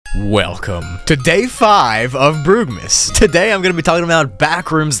Welcome to day 5 of Broogli. Today I'm going to be talking about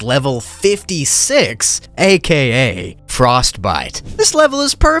Backrooms level 56, aka Frostbite. This level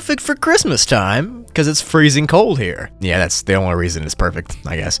is perfect for Christmas time, because it's freezing cold here. Yeah, that's the only reason it's perfect,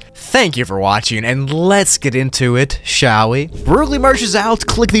 I guess. Thank you for watching, and let's get into it, shall we? Broogli merch is out.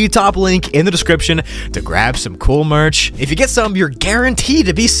 Click the top link in the description to grab some cool merch. If you get some, you're guaranteed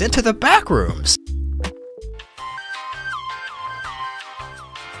to be sent to the Backrooms.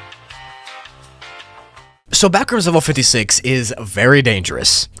 So Backrooms level 56 is very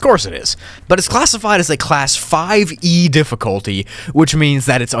dangerous. Of course it is. But it's classified as a class 5E difficulty, which means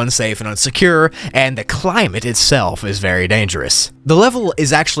that it's unsafe and unsecure, and the climate itself is very dangerous. The level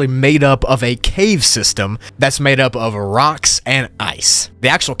is actually made up of a cave system that's made up of rocks and ice. The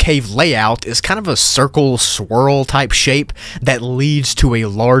actual cave layout is kind of a circle swirl type shape that leads to a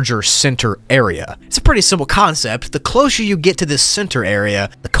larger center area. It's a pretty simple concept. The closer you get to this center area,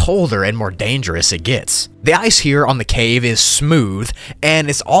 the colder and more dangerous it gets. The ice here on the cave is smooth, and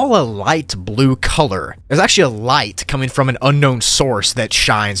it's all a light blue color. There's actually a light coming from an unknown source that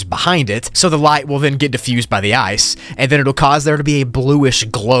shines behind it, so the light will then get diffused by the ice, and then it'll cause there to be a bluish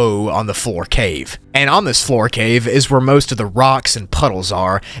glow on the floor cave. And on this floor cave is where most of the rocks and puddles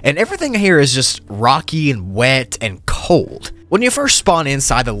are, and everything here is just rocky and wet and cold. When you first spawn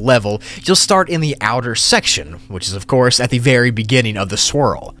inside the level, you'll start in the outer section, which is of course at the very beginning of the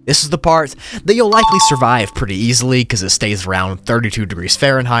swirl. This is the part that you'll likely survive pretty easily because it stays around 32 degrees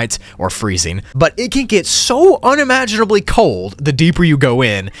Fahrenheit or freezing, but it can get so unimaginably cold the deeper you go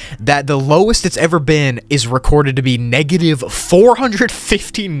in that the lowest it's ever been is recorded to be negative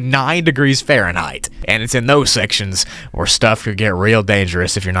 459 degrees Fahrenheit, and it's in those sections where stuff could get real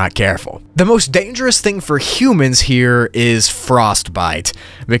dangerous if you're not careful. The most dangerous thing for humans here is frostbite,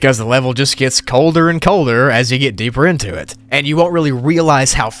 because the level just gets colder and colder as you get deeper into it, and you won't really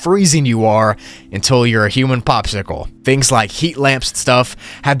realize how freezing you are until you're a human popsicle. Things like heat lamps and stuff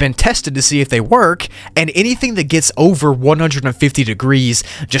have been tested to see if they work, and anything that gets over 150 degrees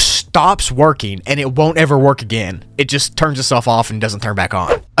just stops working and it won't ever work again. It just turns itself off and doesn't turn back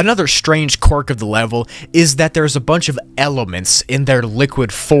on. Another strange quirk of the level is that there's a bunch of elements in their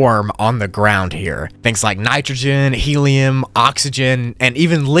liquid form on the ground here. Things like nitrogen, helium, oxygen, and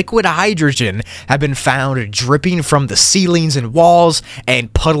even liquid hydrogen have been found dripping from the ceilings and walls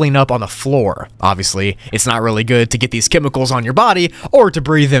and puddling up on the floor. Obviously, it's not really good to get these chemicals on your body or to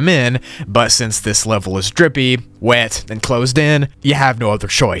breathe them in, but since this level is drippy, wet, and closed in, you have no other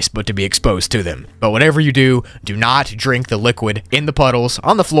choice but to be exposed to them. But whatever you do, do not drink the liquid in the puddles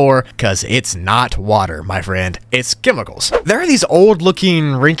on the floor, because it's not water, my friend. It's chemicals. There are these old-looking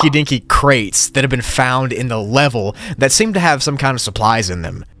rinky-dinky crates that have been found in the level that seem to have some kind of supplies in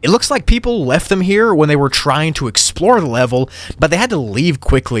them. It looks like people left them here when they were trying to explore the level, but they had to leave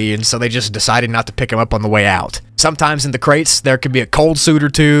quickly, and so they just decided not to pick them up on the way out. Sometimes in the crates, there could be a cold suit or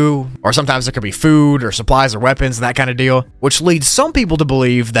two, or sometimes there could be food or supplies or weapons and that kind of deal, which leads some people to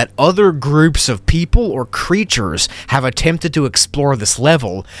believe that other groups of people or creatures have attempted to explore this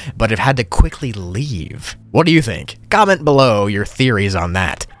level, but have had to quickly leave. What do you think? Comment below your theories on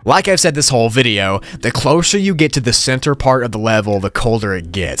that. Like I've said this whole video, the closer you get to the center part of the level, the colder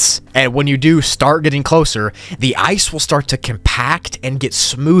it gets. And when you do start getting closer, the ice will start to compact and get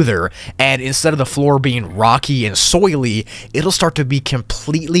smoother, and instead of the floor being rocky and soily, it'll start to be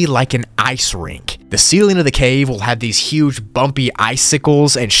completely like an ice rink. The ceiling of the cave will have these huge bumpy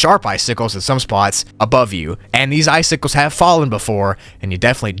icicles and sharp icicles in some spots above you, and these icicles have fallen before, and you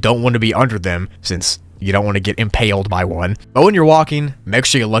definitely don't want to be under them since you don't want to get impaled by one. But when you're walking, make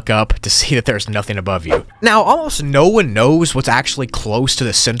sure you look up to see that there's nothing above you. Now, almost no one knows what's actually close to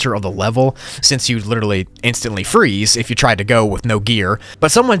the center of the level, since you'd literally instantly freeze if you tried to go with no gear.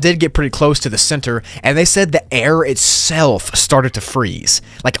 But someone did get pretty close to the center, and they said the air itself started to freeze.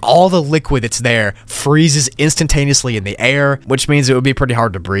 Like, all the liquid that's there freezes instantaneously in the air, which means it would be pretty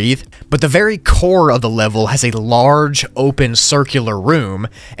hard to breathe. But the very core of the level has a large, open, circular room,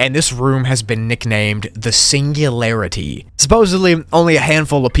 and this room has been nicknamed the Singularity. Supposedly, only a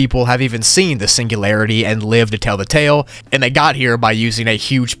handful of people have even seen the Singularity and lived to tell the tale, and they got here by using a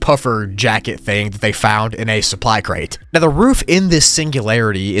huge puffer jacket thing that they found in a supply crate. Now, the roof in this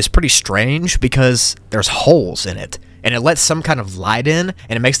Singularity is pretty strange because there's holes in it, and it lets some kind of light in,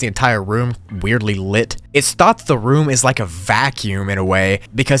 and it makes the entire room weirdly lit. It's thought that the room is like a vacuum in a way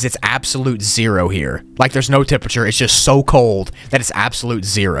because it's absolute zero here. Like, there's no temperature, it's just so cold that it's absolute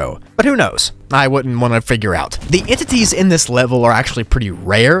zero. But who knows? I wouldn't want to figure out. The entities in this level are actually pretty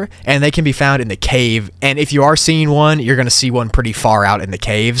rare, and they can be found in the cave, and if you are seeing one, you're going to see one pretty far out in the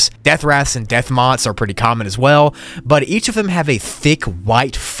caves. Death Wraths and Death Moths are pretty common as well, but each of them have a thick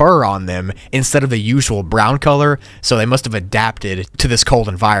white fur on them instead of the usual brown color, so they must have adapted to this cold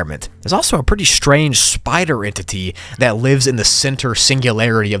environment. There's also a pretty strange spider entity that lives in the center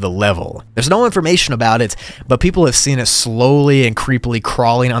singularity of the level. There's no information about it, but people have seen it slowly and creepily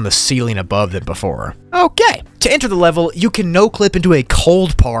crawling on the ceiling above them before. Okay, to enter the level, you can no-clip into a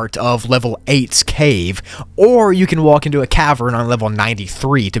cold part of level 8's cave, or you can walk into a cavern on level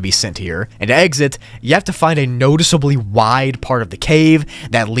 93 to be sent here. And to exit, you have to find a noticeably wide part of the cave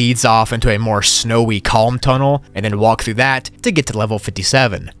that leads off into a more snowy, calm tunnel, and then walk through that to get to level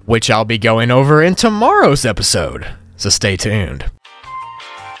 57, which I'll be going over in tomorrow's episode, so stay tuned.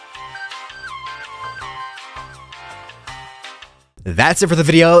 That's it for the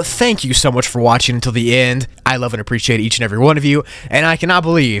video. Thank you so much for watching until the end. I love and appreciate each and every one of you, and I cannot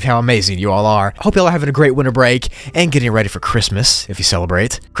believe how amazing you all are. Hope you all are having a great winter break and getting ready for Christmas, if you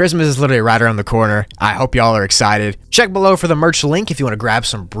celebrate. Christmas is literally right around the corner. I hope y'all are excited. Check below for the merch link if you want to grab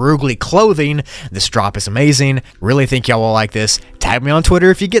some Broogli clothing. This drop is amazing. Really think y'all will like this. Tag me on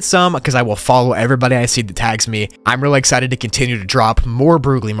Twitter if you get some, because I will follow everybody I see that tags me. I'm really excited to continue to drop more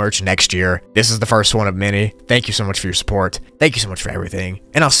Broogli merch next year. This is the first one of many. Thank you so much for your support. Thank you so much for everything,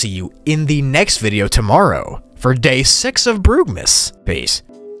 and I'll see you in the next video tomorrow for day 6 of Broogmas. Peace.